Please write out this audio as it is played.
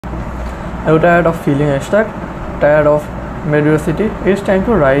Are you tired of feeling stuck? Tired of mediocrity? It's time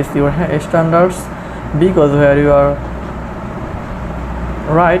to rise your standards, because where you are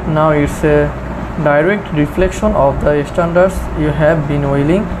right now it's a direct reflection of the standards you have been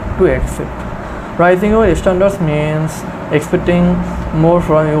willing to accept. Rising your standards means expecting more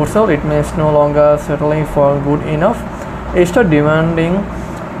from yourself. It means no longer settling for good enough. Start demanding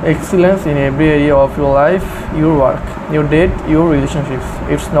excellence in every area of your life, your work, your date, your relationships.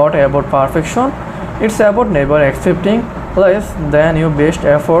 It's not about perfection, it's about never accepting less than your best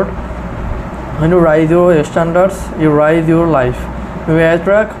effort. When you rise your standards, you rise your life. You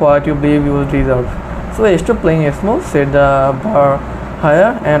attract what you believe you deserve. So stop playing small, set the bar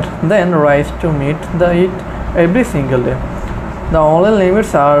higher, and then rise to meet it every single day. The only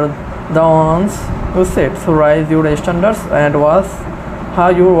limits are the ones you set. So rise your standards and watch how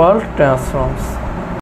your world transforms.